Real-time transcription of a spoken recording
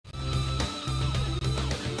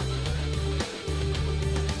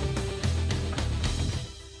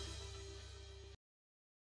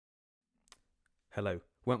Hello,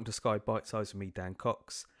 welcome to Sky Bite Size with me, Dan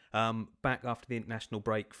Cox. Back after the international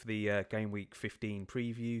break for the Gameweek 15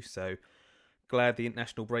 preview. So glad the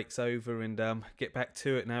international break's over and get back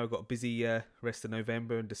to it now. We've got a busy rest of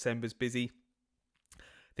November and December's busy.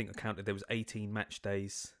 I think I counted there was 18 match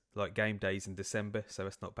days, like game days in December, so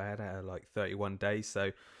that's not bad. Out of like 31 days,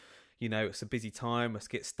 so it's a busy time. Let's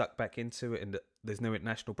get stuck back into it. And there's no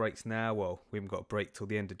international breaks now. Well, we haven't got a break till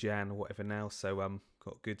the end of Jan or whatever now. So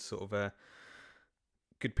got good sort of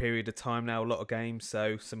good period of time now, a lot of games,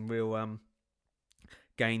 so some real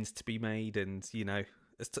gains to be made, and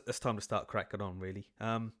it's time to start cracking on really.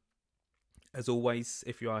 As always,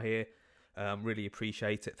 if you are here, really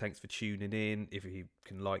appreciate it. Thanks for tuning in. If you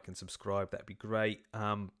can like and subscribe, that'd be great.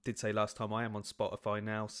 Did say last time I am on Spotify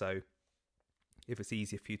now, so if it's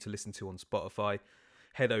easier for you to listen to on Spotify,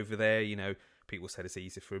 head over there. People said it's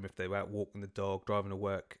easier for them if they're out walking the dog, driving to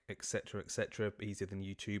work, etc., etc. Easier than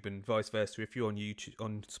YouTube, and vice versa. If you're on YouTube,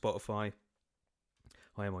 on Spotify,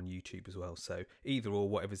 I am on YouTube as well. So either or,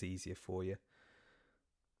 whatever's easier for you.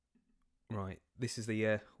 Right, this is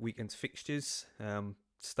the weekend's fixtures.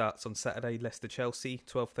 Starts on Saturday, Leicester Chelsea,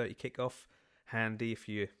 12:30 kickoff. Handy if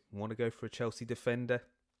you want to go for a Chelsea defender.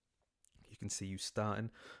 You can see you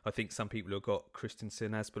starting. I think some people have got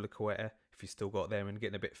Christensen, Azpilicueta, if you still got them, and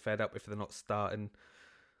getting a bit fed up if they're not starting.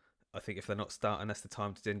 I think if they're not starting, that's the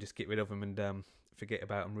time to then just get rid of them and forget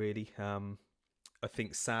about them, really. I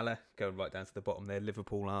think Salah, going right down to the bottom there,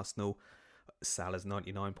 Liverpool, Arsenal. Salah's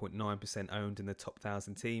 99.9% owned in the top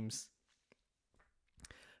 1,000 teams.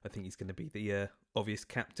 I think he's going to be the obvious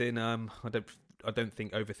captain. I don't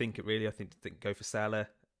think overthink it, really. I think go for Salah.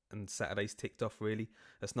 And Saturday's ticked off, really.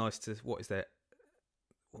 That's nice to... What is there?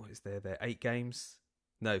 There 8 games?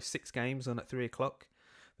 No, 6 games on at 3 o'clock.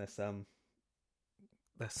 That's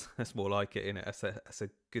more like it, innit? That's a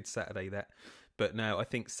good Saturday, that. But no, I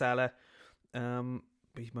think Salah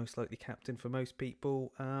be most likely captain for most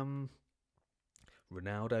people.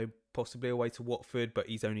 Ronaldo possibly away to Watford, but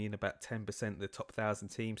he's only in about 10% of the top 1,000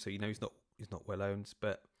 teams, so he's not well owned.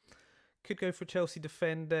 But could go for a Chelsea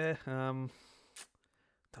defender.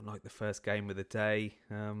 Don't like the first game of the day.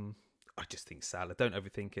 I just think Salah. Don't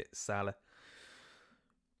overthink it. Salah.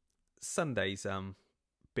 Sunday's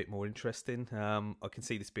bit more interesting. I can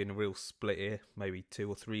see this being a real split here, maybe 2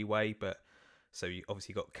 or 3 way. But so you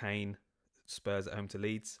obviously got Kane, Spurs at home to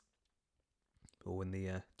Leeds, or in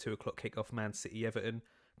the 2 o'clock kickoff, Man City, Everton,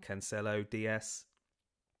 Cancelo, Diaz.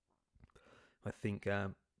 I think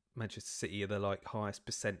Manchester City are the highest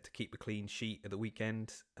percent to keep a clean sheet at the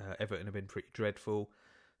weekend. Everton have been pretty dreadful.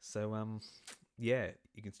 So, yeah,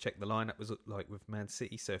 you can check the lineup was like with Man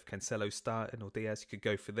City. So if Cancelo's starting or Diaz, you could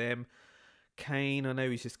go for them. Kane, I know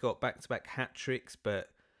he's just got back-to-back hat-tricks, but,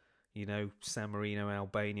 San Marino,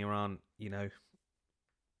 Albania aren't,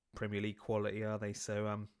 Premier League quality, are they?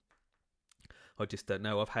 So, I just don't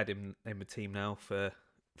know. I've had him in my team now for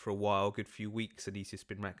a while, a good few weeks, and he's just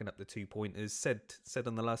been racking up the 2-pointers. Said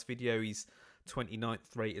on the last video, he's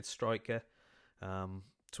 29th rated striker.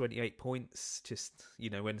 28 points, just,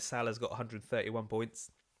 when Salah's got 131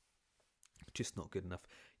 points, just not good enough.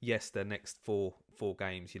 Yes, the next four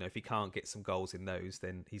games, if he can't get some goals in those,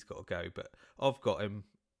 then he's got to go. But I've got him.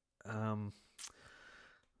 Don't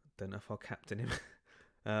know if I'll captain him.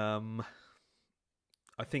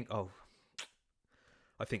 I think I'll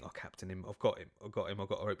captain him. I've got him. I've got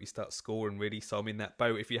to hope he starts scoring, really. So I'm in that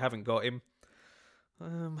boat. If you haven't got him,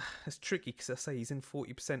 it's tricky because I say he's in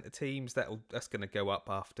 40% of teams. That's going to go up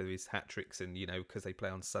after his hat tricks, and because they play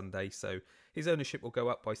on Sunday, so his ownership will go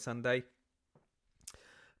up by Sunday.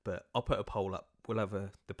 But I'll put a poll up. We'll have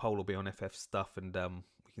the poll will be on FF stuff, and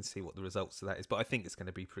we can see what the results of that is. But I think it's going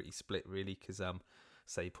to be pretty split, really, because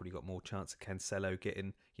say you probably got more chance of Cancelo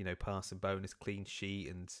getting passing bonus, clean sheet,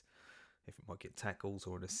 and if it might get tackles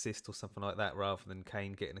or an assist or something like that, rather than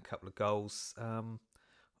Kane getting a couple of goals.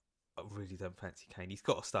 I really don't fancy Kane. He's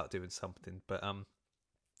got to start doing something, but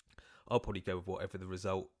I'll probably go with whatever the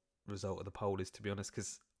result of the poll is, to be honest,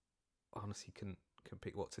 because I honestly can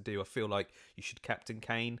pick what to do. I feel like you should captain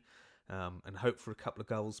Kane and hope for a couple of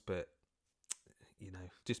goals, but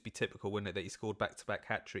just be typical, wouldn't it, that he scored back-to-back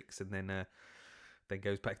hat tricks and then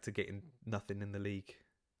goes back to getting nothing in the league.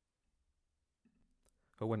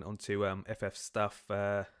 I went on to FF stuff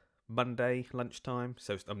Monday lunchtime,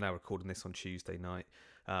 so I'm now recording this on Tuesday night.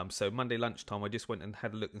 So Monday lunchtime, I just went and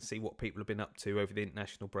had a look and see what people have been up to over the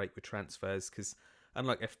international break with transfers, because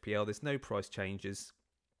unlike FPL, there's no price changes.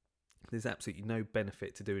 There's absolutely no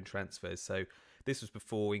benefit to doing transfers. So this was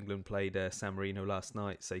before England played San Marino last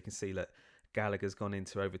night, so you can see that Gallagher's gone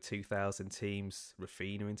into over 2,000 teams,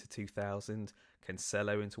 Rafinha into 2,000,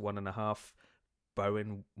 Cancelo into 1.5,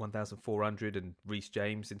 Bowen 1,400 and Reece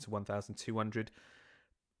James into 1,200.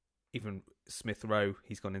 Even Smith Rowe,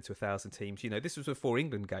 he's gone into 1,000 teams. This was before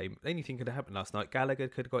England game. Anything could have happened last night. Gallagher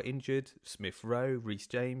could have got injured. Smith Rowe, Reece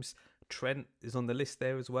James, Trent is on the list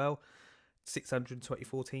there as well.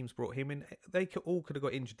 624 teams brought him in. They all could have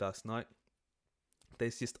got injured last night.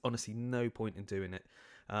 There's just honestly no point in doing it.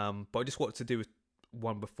 But I just wanted to do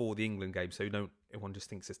one before the England game, so everyone just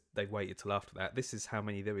thinks they've waited till after that. This is how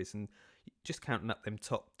many there is, and just counting up them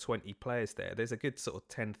top 20 players there's a good sort of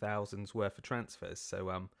 10,000's worth of transfers.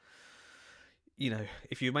 So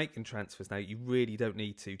if you're making transfers now, you really don't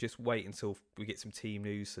need to. Just wait until we get some team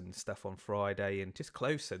news and stuff on Friday, and just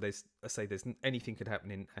closer. There's anything could happen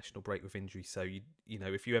in national break with injury. So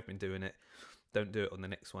if you have been doing it, don't do it on the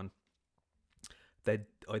next one. I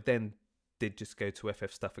then did just go to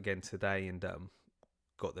FF stuff again today and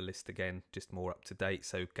got the list again, just more up to date.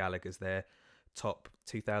 So Gallagher's there, top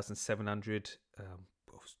 2,700.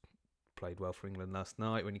 Played well for England last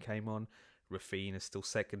night when he came on. Rafinha still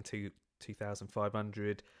second to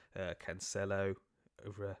 2,500. Cancelo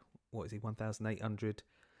over 1,800.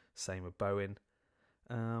 Same with Bowen.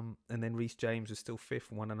 And then Reece James was still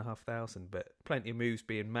fifth, 1,500. But plenty of moves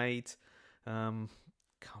being made. Can't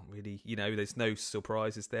really, there's no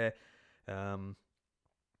surprises there.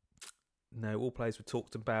 No, all players were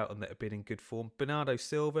talked about and that have been in good form. Bernardo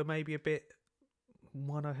Silva, maybe a bit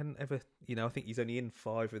one I hadn't ever, I think he's only in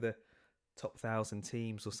 5 of the top 1,000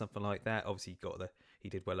 teams or something like that. Obviously, he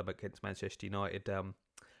did well against Manchester United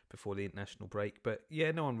before the international break. But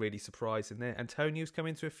yeah, no one really surprised in there. Antonio's come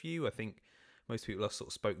into a few. I think most people I've sort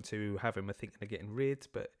of spoken to who have him are thinking of getting rid.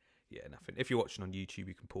 But yeah, nothing. If you're watching on YouTube,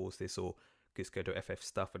 you can pause this or just go to FF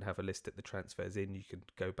stuff and have a list at the transfers in. You can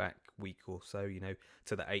go back a week or so,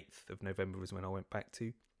 to the 8th of November was when I went back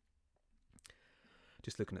to.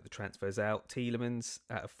 Just looking at the transfers out. Tielemans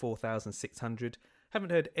out of 4,600. Haven't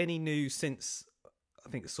heard any news since, I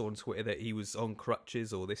think I saw on Twitter that he was on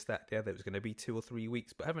crutches or this, that, the other. It was going to be 2 or 3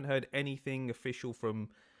 weeks, but haven't heard anything official from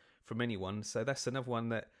anyone. So that's another one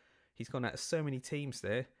that he's gone out of so many teams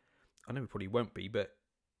there. I know he probably won't be, but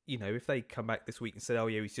if they come back this week and say, oh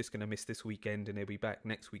yeah, he's just going to miss this weekend and he'll be back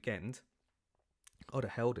next weekend, I'd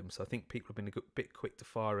have held him. So I think people have been a bit quick to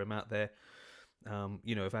fire him out there.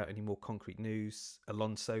 Without any more concrete news.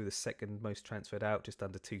 Alonso, the second most transferred out, just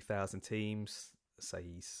under 2,000 teams. I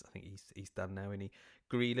think he's done now. And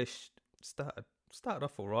Grealish started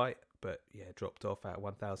off all right, but yeah, dropped off at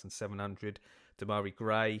 1,700. Damari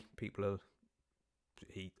Gray,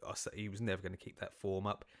 he was never going to keep that form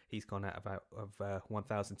up. He's gone out of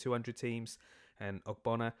 1,200 teams. And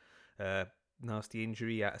Ogbonna, nasty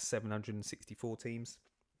injury out of 764 teams.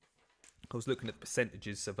 I was looking at the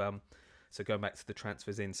percentages of so going back to the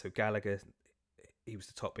transfers in. So Gallagher, he was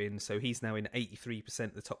the top in. So he's now in 83%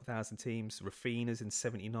 of the top 1,000 teams. Rafinha's in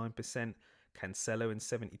 79%. Cancelo in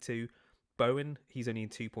 72%. Bowen, he's only in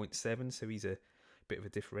 2.7%, so he's a bit of a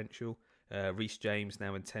differential. Reece James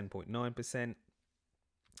now in 10.9%.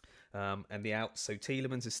 And the outs, so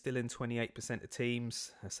Tielemans is still in 28% of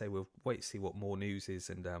teams. I say we'll wait to see what more news is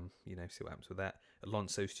and see what happens with that.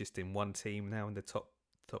 Alonso's just in one team now in the top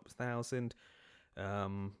 1,000.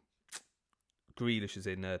 Grealish is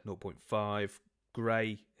in 0.5.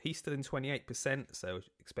 Gray, he's still in 28%, so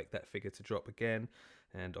expect that figure to drop again.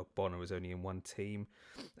 And Ogbonna was only in one team.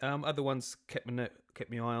 Other ones kept my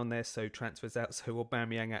eye on there, so transfers out. So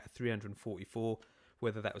Aubameyang at 344,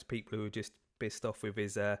 whether that was people who were just pissed off with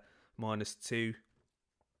his -2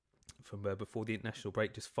 from before the international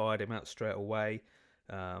break, just fired him out straight away.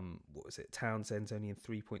 What was it? Townsend's only in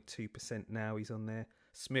 3.2% now, he's on there.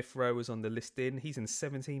 Smith Rowe was on the list in, he's in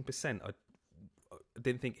 17%. I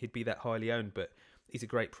didn't think he'd be that highly owned, but he's a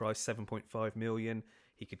great price, 7.5 million.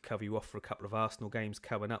 He could cover you off for a couple of Arsenal games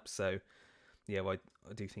coming up. So, yeah, I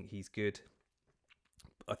do think he's good.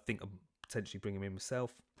 I think I'll potentially bring him in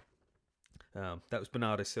myself. That was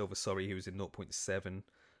Bernardo Silva, he was in 0.7.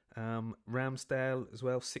 Ramsdale as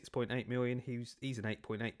well, 6.8 million. He's in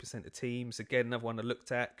 8.8% of teams. Again, another one I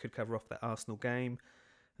looked at, could cover off that Arsenal game.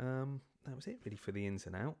 That was it really for the ins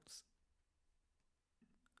and outs.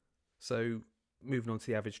 So moving on to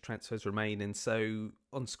the average transfers remaining. So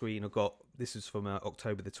on screen I've got, this is from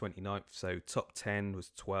October the 29th. So top 10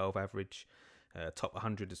 was 12 average. Top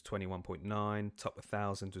 100 was 21.9. Top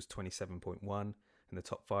 1,000 was 27.1. And the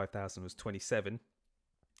top 5,000 was 27.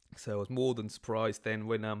 So I was more than surprised then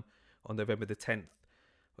when on November the 10th,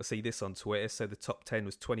 I see this on Twitter. So the top 10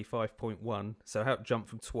 was 25.1. So how it jumped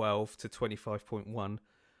from 12 to 25.1.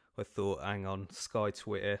 I thought, hang on, Sky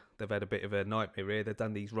Twitter, they've had a bit of a nightmare here. They've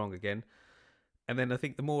done these wrong again. And then I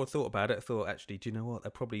think the more I thought about it, I thought, actually, do you know what?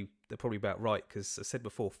 They're probably about right. Because I said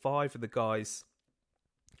before, 5 of the guys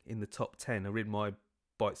in the top 10 are in my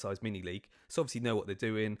bite-sized mini league, so obviously know what they're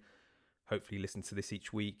doing. Hopefully listen to this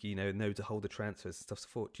each week, know to hold the transfers and stuff. So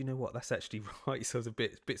I thought, do you know what, that's actually right. So I was a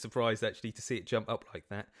bit surprised actually to see it jump up like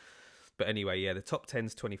that. But anyway, yeah, the top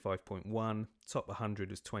 10's 25.1, top 100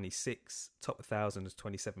 was 26, top 1,000 was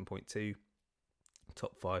 27.2,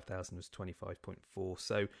 top 5,000 was 25.4.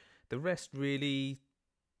 So the rest really,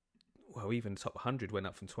 well, even top 100 went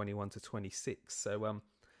up from 21 to 26. So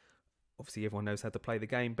obviously everyone knows how to play the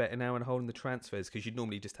game better now and holding the transfers, because you'd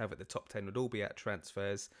normally just have it the top 10 would all be at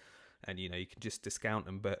transfers, and you can just discount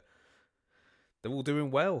them, but they're all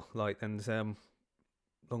doing well, and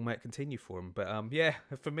long may it continue for them. But yeah,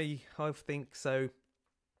 for me, I think so.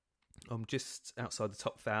 I'm just outside the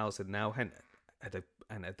top 1,000 now. Had the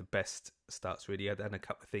best starts really. I'd had a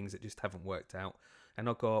couple of things that just haven't worked out, and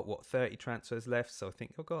I've got 30 transfers left. So I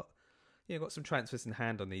think I've got some transfers in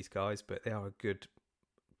hand on these guys, but they are a good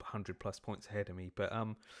 100 plus points ahead of me. But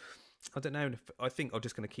I don't know. I think I'm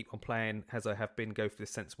just going to keep on playing as I have been. Go for the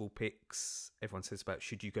sensible picks. Everyone says about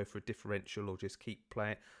should you go for a differential or just keep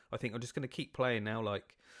playing. I think I'm just going to keep playing now.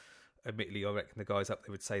 Admittedly, I reckon the guys up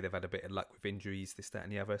there would say they've had a bit of luck with injuries, this, that,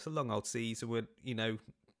 and the other. It's a long old season. We're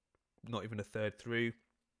not even a third through.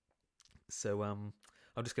 So I'm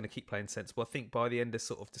just going to keep playing sensible. I think by the end of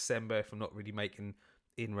sort of December, if I'm not really making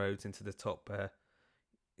inroads into the top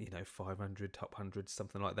 500, top 100,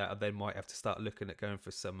 something like that, I then might have to start looking at going for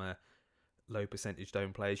some low percentage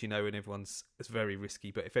dome players, and it's very risky,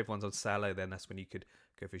 but if everyone's on Salah, then that's when you could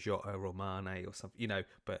go for Jota or Mane or something,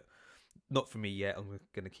 but not for me yet. I'm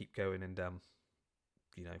going to keep going and,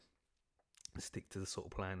 stick to the sort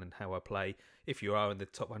of plan and how I play. If you are in the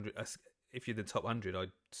top 100, if you're in the top 100, I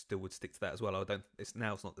still would stick to that as well.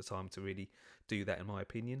 Now's not the time to really do that, in my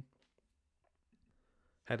opinion.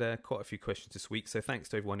 Had quite a few questions this week, so thanks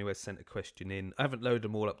to everyone who has sent a question in. I haven't loaded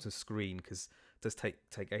them all up to the screen because it does take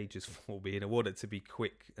ages for me, and I want it to be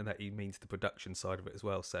quick, and that means the production side of it as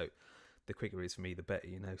well. So the quicker it is for me, the better,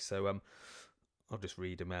 So I'll just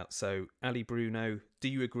read them out. So Ali Bruno, do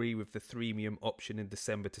you agree with the freemium option in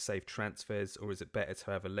December to save transfers, or is it better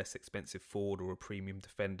to have a less expensive forward or a premium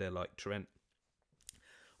defender like Trent?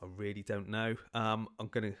 I really don't know. I'm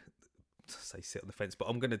going to say sit on the fence, but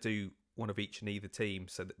I'm going to do one of each in either team,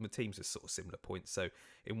 so that my teams are sort of similar points. So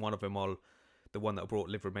in one of them, the one that I brought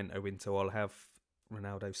Livramento into, I'll have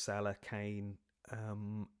Ronaldo, Salah, Kane,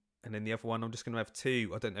 and then the other one I'm just going to have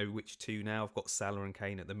two. I don't know which two now. I've got Salah and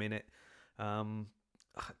Kane at the minute. So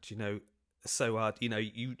hard.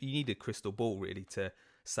 You need a crystal ball really to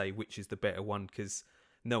say which is the better one, because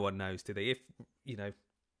no one knows, do they? If I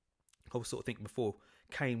was sort of thinking before,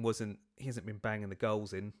 Kane he hasn't been banging the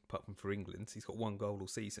goals in, apart from for England. He's got one goal all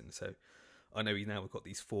season, so I know we've got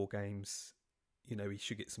these 4 games. He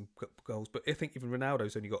should get some goals, but I think even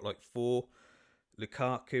Ronaldo's only got 4.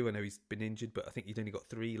 Lukaku, I know he's been injured, but I think he'd only got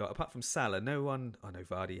 3. Apart from Salah, no one. I know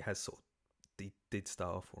Vardy has sort of did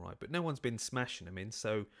start off all right, but no one's been smashing them in.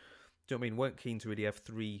 So, do you know what I mean? Weren't keen to really have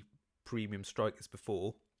 3 premium strikers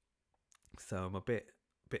before, so I'm a bit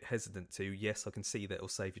hesitant to. Yes, I can see that it'll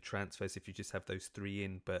save your transfers if you just have those 3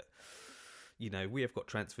 in, but we have got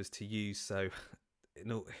transfers to use, so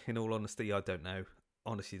in all honesty, I don't know.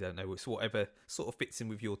 Honestly, don't know. It's whatever sort of fits in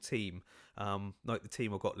with your team. Like the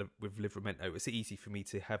team I've got with Livramento, it's easy for me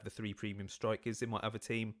to have the 3 premium strikers in my other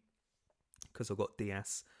team because I've got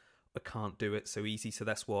Diaz. I can't do it so easy, so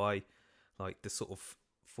that's why the sort of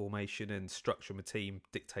formation and structure of my team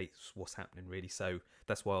dictates what's happening really. So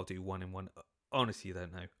that's why I'll do 1 and 1. Honestly, I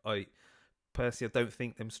don't know. I don't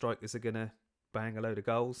think them strikers are gonna bang a load of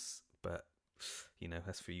goals, but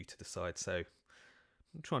that's for you to decide. So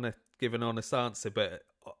I'm trying to give an honest answer, but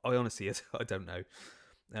I honestly I don't know.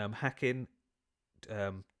 Hacking,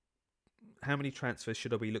 how many transfers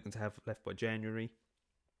should I be looking to have left by January?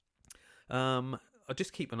 I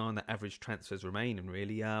just keep an eye on the average transfers remaining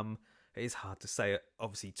really. It is hard to say.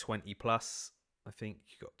 Obviously 20 plus. I think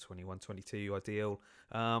you got 21, 22 ideal.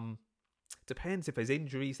 Depends if there's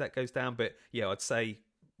injuries, that goes down, but yeah, I'd say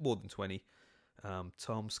more than 20.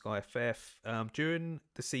 Tom Sky FF, during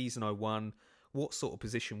the season I won, what sort of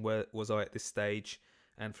position was I at this stage?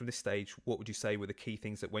 And from this stage, what would you say were the key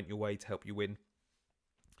things that went your way to help you win?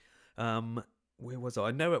 Where was I?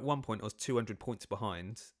 I know at one point I was 200 points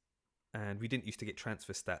behind, and we didn't used to get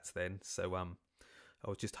transfer stats then, so I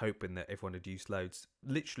was just hoping that everyone had used loads.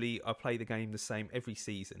 Literally, I play the game the same every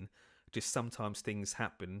season, just sometimes things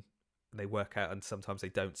happen, they work out, and sometimes they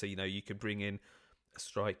don't. So, you could bring in a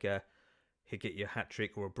striker, he'll get you a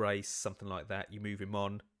hat-trick or a brace, something like that. You move him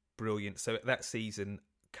on, brilliant. So that season,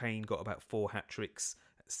 Kane got about 4 hat-tricks.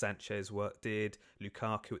 Sanchez did,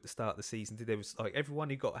 Lukaku at the start of the season did. There was like everyone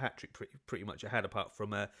who got a hat trick pretty much had, apart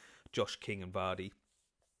from Josh King and Vardy.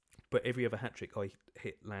 But every other hat trick I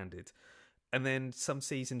hit landed. And then some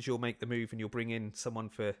seasons you'll make the move and you'll bring in someone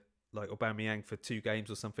for like Aubameyang for 2 games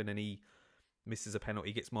or something, and he misses a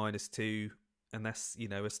penalty, gets -2, and that's,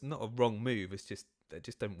 it's not a wrong move. It's just it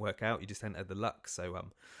just don't work out. You just haven't had the luck.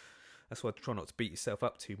 So that's why I try not to beat yourself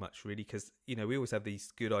up too much, really, because we always have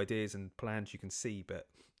these good ideas and plans you can see, but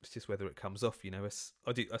it's just whether it comes off. I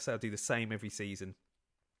say I do the same every season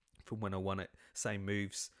from when I won it, same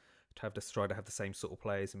moves, try to have the same sort of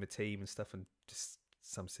players in my team and stuff, and just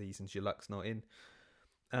some seasons your luck's not in.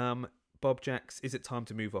 Bob Jacks, is it time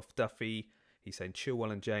to move off Duffy? He's saying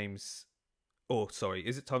Chilwell and James.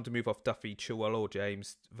 Is it time to move off Duffy, Chilwell or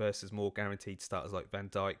James versus more guaranteed starters like Van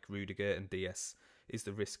Dijk, Rudiger and DS? Is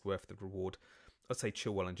the risk worth the reward? I'd say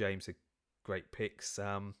Chilwell and James are great picks.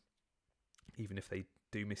 Even if they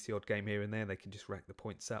do miss the odd game here and there, they can just rack the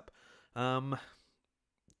points up.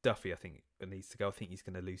 Duffy, I think, needs to go. I think he's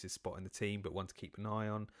going to lose his spot in the team, but one to keep an eye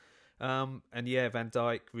on. And yeah, Van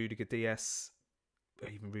Dijk, Rudiger, DS.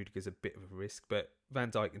 Even Rudiger's a bit of a risk, but Van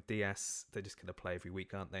Dijk and DS, they're just going to play every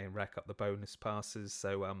week, aren't they, and rack up the bonus passes.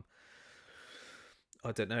 So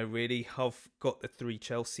I don't know, really. I've got the 3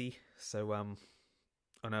 Chelsea, so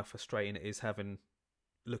I know how frustrating it is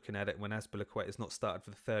looking at it when Azpilicueta's not started for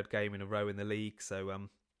the 3rd game in a row in the league. So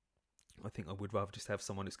I think I would rather just have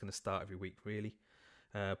someone who's going to start every week, really.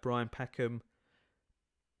 Brian Packham,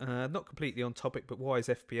 not completely on topic, but why is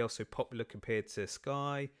FPL so popular compared to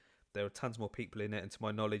Sky? There are tons more people in it, and to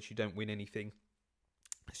my knowledge, you don't win anything.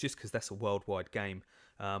 It's just because that's a worldwide game.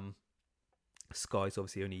 Sky's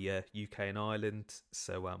obviously only UK and Ireland,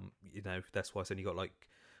 so that's why it's only got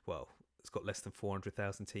it's got less than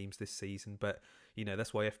 400,000 teams this season. But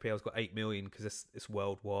that's why FPL's got 8 million, because it's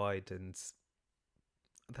worldwide, and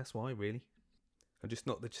that's why, really. I'm just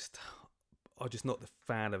not the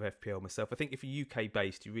fan of FPL myself. I think if you're UK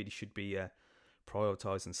based, you really should be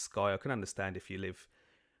prioritising Sky. I can understand if you live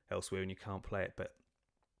elsewhere and you can't play it, but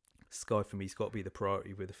Sky for me's got to be the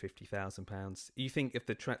priority with the £50,000. You think if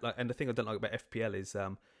and the thing I don't like about FPL is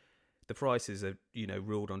the prices are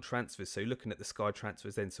ruled on transfers. So looking at the Sky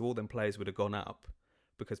transfers, then so all them players would have gone up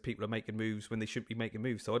because people are making moves when they shouldn't be making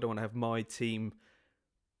moves. So I don't want to have my team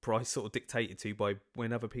price sort of dictated to by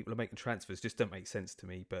when other people are making transfers. Just don't make sense to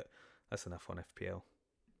me. But that's enough on FPL.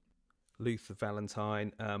 Luther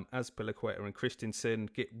Valentine, Azpilicueta and Christensen,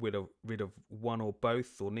 get rid of one or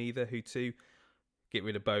both or neither. Who to? Get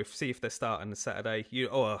rid of both. See if they're starting on Saturday.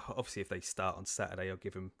 Obviously if they start on Saturday, I'll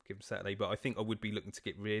give them Saturday. But I think I would be looking to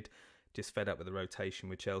get rid. Just fed up with the rotation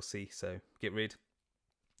with Chelsea, so get rid.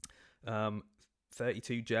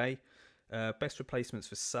 32J, best replacements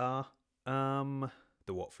for Sarr.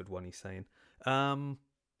 The Watford one, he's saying.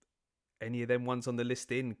 Any of them ones on the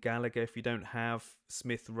list in? Gallagher, if you don't have.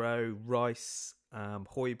 Smith Rowe, Rice,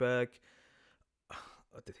 Højbjerg.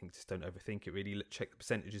 I think just don't overthink it, really. Check the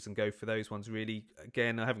percentages and go for those ones, really.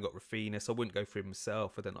 Again, I haven't got Rafinha, so I wouldn't go for him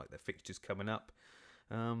myself. I don't like their fixtures coming up.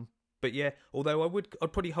 But yeah, although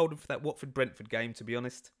I'd probably hold him for that Watford-Brentford game, to be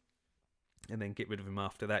honest. And then get rid of him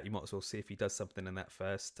after that. You might as well see if he does something in that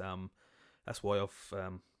first. That's why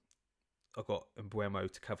I've got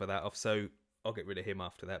Mbuemo to cover that off. So I'll get rid of him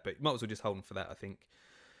after that. But you might as well just hold him for that, I think.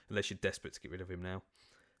 Unless you're desperate to get rid of him now.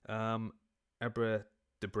 Abra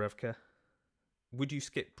Dubravka. Would you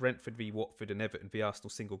skip Brentford v Watford and Everton v Arsenal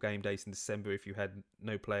single game days in December if you had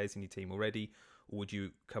no players in your team already? Or would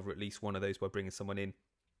you cover at least one of those by bringing someone in?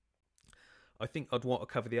 I think I'd want to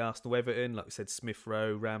cover the Arsenal Everton, like we said, Smith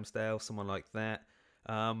Rowe, Ramsdale, someone like that.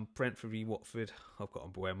 Brentford v Watford, I've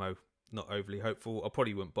got Mbuemo, not overly hopeful. I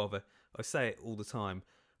probably wouldn't bother. I say it all the time.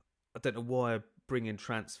 I don't know why I bring in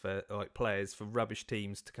transfer players for rubbish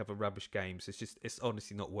teams to cover rubbish games. It's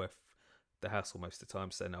honestly not worth the hassle most of the time,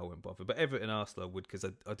 so no, I wouldn't bother. But Everton and Arsenal I would, because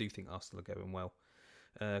I do think Arsenal are going well.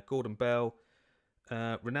 Gordon Bell,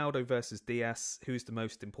 Ronaldo versus Diaz. Who's the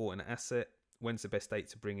most important asset? When's the best date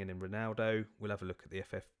to bring in Ronaldo? We'll have a look at the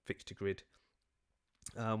FF fixture grid.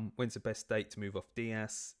 When's the best date to move off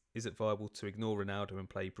Diaz? Is it viable to ignore Ronaldo and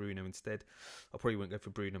play Bruno instead? I probably won't go for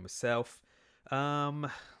Bruno myself.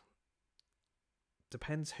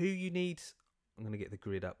 Depends who you need. I'm going to get the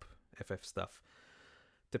grid up, FF stuff.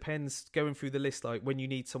 Depends, going through the list, like when you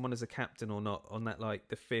need someone as a captain or not. On that, like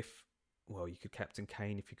the 5th, well, you could captain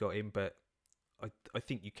Kane if you got him, but I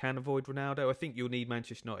think you can avoid Ronaldo. I think you'll need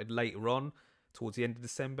Manchester United later on, towards the end of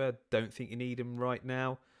December. Don't think you need him right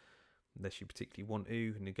now, unless you particularly want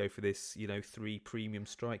to, and then go for this, 3 premium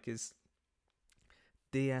strikers.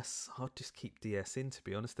 DS, I'll just keep DS in, to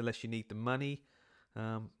be honest, unless you need the money.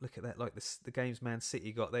 Look at that, like the games Man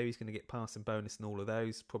City got there, he's going to get passing bonus and all of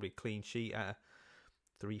those. Probably a clean sheet out of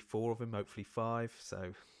 3-4 of them, hopefully 5. So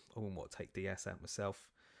I wouldn't want to take DS out myself.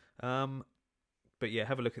 But yeah,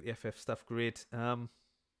 have a look at the FF stuff grid. But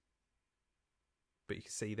you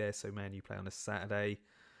can see there, so Man, you play on a Saturday.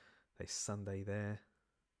 There's Sunday there.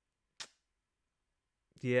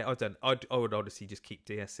 Yeah, I would honestly just keep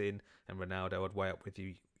DS in, and Ronaldo, I'd weigh up whether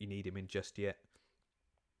you need him in just yet.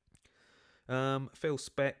 Phil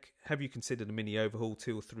Speck, have you considered a mini overhaul,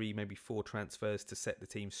 2 or 3, maybe 4 transfers to set the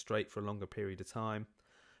team straight for a longer period of time?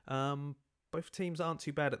 Both teams aren't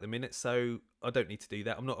too bad at the minute, so I don't need to do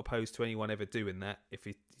that. I'm not opposed to anyone ever doing that. If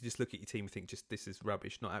you just look at your team and think, just this is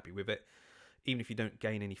rubbish, not happy with it, even if you don't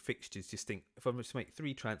gain any fixtures, just think, if I'm just to make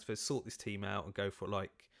 3 transfers, sort this team out and go for it,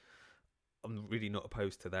 like, I'm really not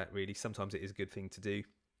opposed to that, really. Sometimes it is a good thing to do.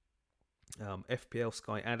 FPL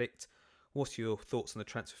Sky Addict, what's your thoughts on the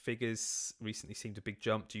transfer figures? Recently seemed a big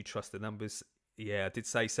jump. Do you trust the numbers? Yeah, I did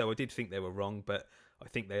say so. I did think they were wrong, but I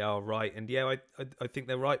think they are right. And yeah, I think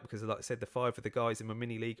they're right because, like I said, the 5 of the guys in my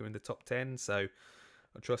mini league are in the top 10. So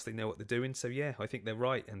I trust they know what they're doing. So yeah, I think they're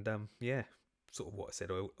right. And yeah, sort of what I said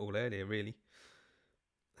all earlier, really.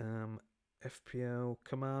 FPL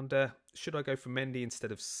Commander, should I go for Mendy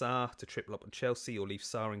instead of Sarr to triple up on Chelsea, or leave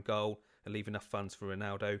Sarr in goal and leave enough funds for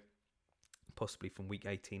Ronaldo, possibly from week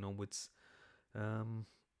 18 onwards? Or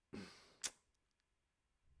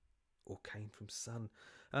Kane from Sun.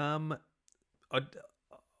 I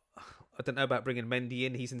don't know about bringing Mendy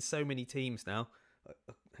in. He's in so many teams now. I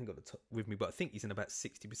haven't got the top with me, but I think he's in about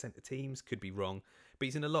 60% of teams. With wrong, but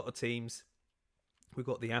he's in a lot of teams. We've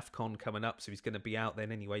got the AFCON coming up, so he's going to be out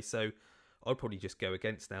then anyway. So I'd probably just go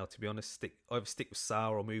against now, to be honest. Either stick with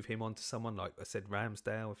Sarr or move him on to someone, like I said,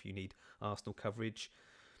 Ramsdale, if you need Arsenal coverage.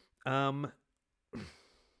 Like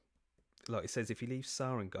it says, if you leave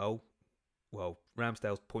Sarr in goal, well,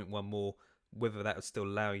 Ramsdale's 0.1 more. Whether that would still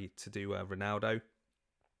allow you to do Ronaldo,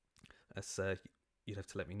 that's you'd have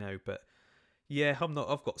to let me know. But yeah,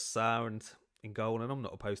 I've got Sarr and in goal, and I'm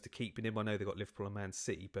not opposed to keeping him. I know they've got Liverpool and Man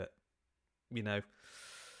City, but you know,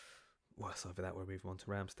 well, it's either that or we're moving on to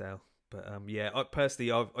Ramsdale. But yeah, I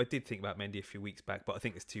did think about Mendy a few weeks back, but I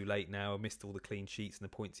think it's too late now. I missed all the clean sheets and the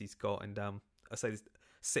points he's got, and I say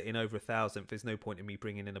sitting over 1,000. There's no point in me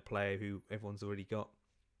bringing in a player who everyone's already got.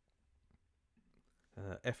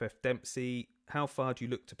 FF Dempsey, how far do you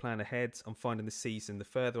look to plan ahead? I'm finding this season, the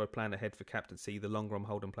further I plan ahead for captaincy, the longer I'm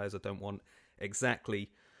holding players I don't want. Exactly.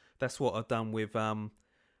 That's what I've done with...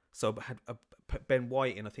 So I put Ben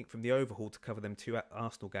White in, I think, from the overhaul to cover them 2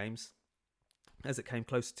 Arsenal games. As it came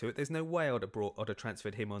closer to it, there's no way I'd have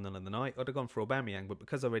transferred him on another night. I'd have gone for Aubameyang, but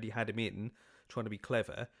because I already had him in, trying to be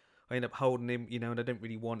clever, I ended up holding him, and I didn't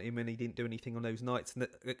really want him, and he didn't do anything on those nights. And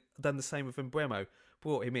I've done the same with Mbeumo.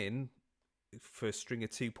 Brought him in for a string of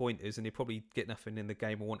 2-pointers, and he'd probably get nothing in the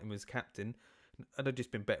game or want him as captain. And I'd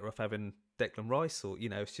just been better off having Declan Rice, or,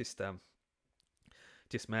 it's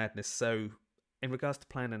just madness. So, in regards to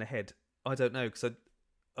planning ahead, I don't know, because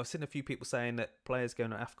I've seen a few people saying that players going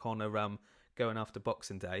to AFCON are going after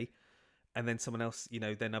Boxing Day, and then someone else,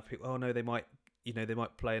 then other people, oh no, they might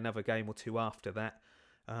play another game or 2 after that.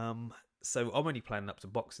 So I'm only planning up to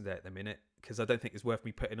Boxing Day at the minute, because I don't think it's worth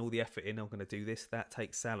me putting all the effort in. I'm going to do this, that,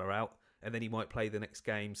 take Salah out, and then he might play the next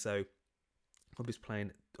game. So I've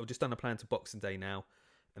just done a plan to Boxing Day now,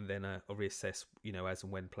 and then I'll reassess, as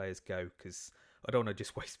and when players go, because I don't want to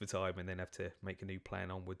just waste my time and then have to make a new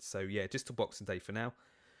plan onwards. So yeah, just to Boxing Day for now.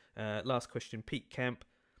 Last question, Pete Camp.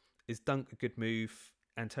 Is Dunk a good move?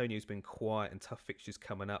 Antonio's been quiet and tough fixtures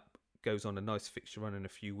coming up. Goes on a nice fixture run in a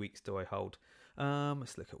few weeks. Do I hold?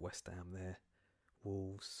 Let's look at West Ham there.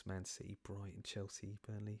 Wolves, Man City, Brighton, Chelsea,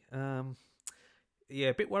 Burnley. Yeah,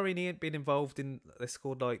 a bit worrying he ain't been involved in... They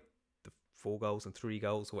scored like the 4 goals and 3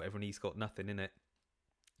 goals or whatever, and he's got nothing in it.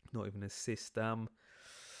 Not even an assist.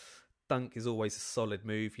 Dunk is always a solid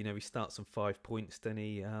move. He starts on 5 points, doesn't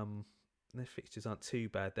he? Their fixtures aren't too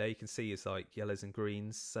bad there. You can see it's like yellows and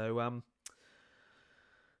greens. So, I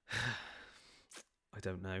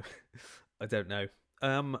don't know. I don't know.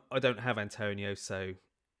 I don't have Antonio, so,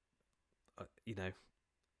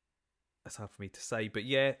 that's hard for me to say. But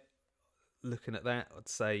yeah, looking at that, I'd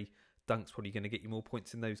say Dunk's probably going to get you more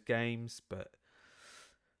points in those games. But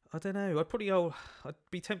I don't know. I'd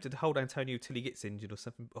be tempted to hold Antonio till he gets injured or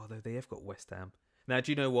something. Although they have got West Ham. Now,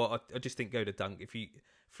 do you know what? I just think go to Dunk if you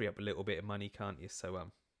free up a little bit of money, can't you? So,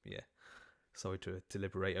 yeah. Sorry to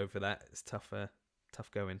deliberate over that. It's tough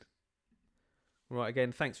going. Right,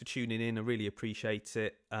 again, thanks for tuning in. I really appreciate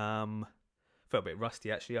it. Felt a bit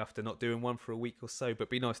rusty, actually, after not doing one for a week or so, but it'd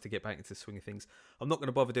be nice to get back into the swing of things. I'm not going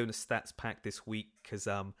to bother doing a stats pack this week because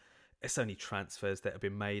it's only transfers that have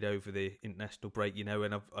been made over the international break, you know,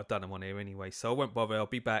 and I've done them on here anyway, so I won't bother. I'll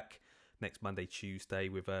be back next Monday, Tuesday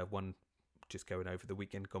with one just going over the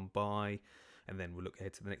weekend gone by, and then we'll look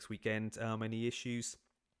ahead to the next weekend. Any issues?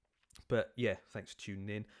 But yeah, thanks for tuning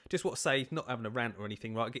in. Just want to say, not having a rant or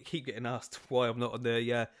anything, right? I keep getting asked why I'm not on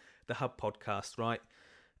the Hub podcast, right?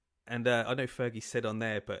 And I know Fergie said on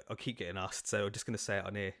there, but I keep getting asked, so I'm just going to say it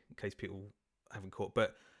on here in case people haven't caught.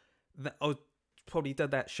 But I probably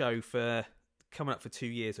done that show for coming up for 2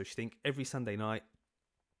 years, I should think, every Sunday night.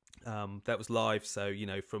 That was live, so, you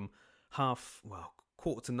know, from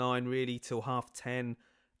 9:15 really till 10:30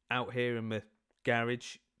 out here in the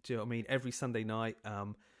garage. Do you know what I mean? Every Sunday night.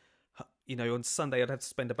 You know, on Sunday I'd have to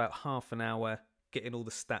spend about half an hour getting all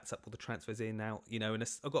the stats up, all the transfers in and out, you know, and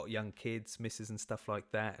I've got young kids, misses and stuff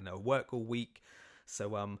like that, and I work all week, so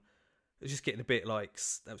it was just getting a bit like,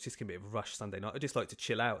 that was just getting a bit of a rush Sunday night. I just like to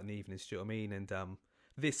chill out in the evenings, do you know what I mean? And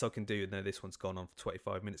this I can do, and this one's gone on for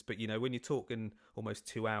 25 minutes, but you know, when you're talking almost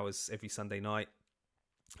 2 hours every Sunday night,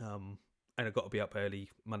 and I've got to be up early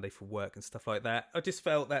Monday for work and stuff like that, I just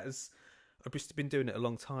felt that as I've just been doing it a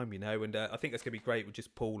long time, you know, and I think that's going to be great with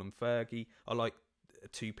just Paul and Fergie. I like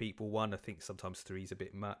 2 people, one. I think sometimes 3 is a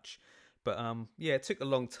bit much. But, yeah, it took a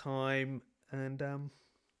long time. And,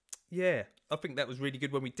 yeah, I think that was really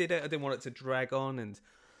good when we did it. I didn't want it to drag on and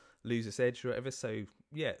lose its edge or whatever. So,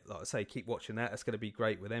 yeah, like I say, keep watching that. That's going to be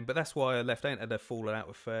great with them. But that's why I left. I ain't had a falling out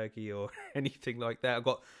with Fergie or anything like that. I've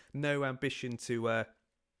got no ambition to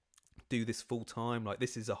do this full time. Like,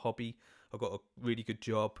 this is a hobby. I've got a really good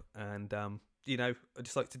job, and you know, I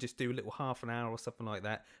just like to just do a little half an hour or something like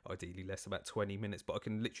that. Ideally less, about 20 minutes, but I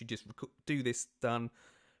can literally just do this, done,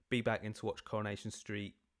 be back in to watch Coronation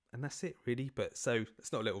Street, and that's it really. But so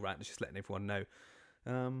it's not a little rant, it's just letting everyone know.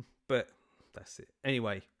 But that's it.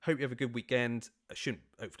 Anyway, hope you have a good weekend.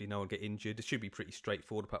 Hopefully no one get injured. It should be pretty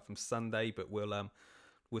straightforward apart from Sunday, but we'll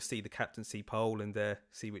see the captaincy poll and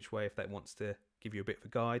see which way, if that wants to give you a bit of a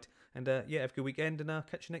guide. And yeah, have a good weekend, and I'll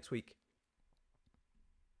catch you next week.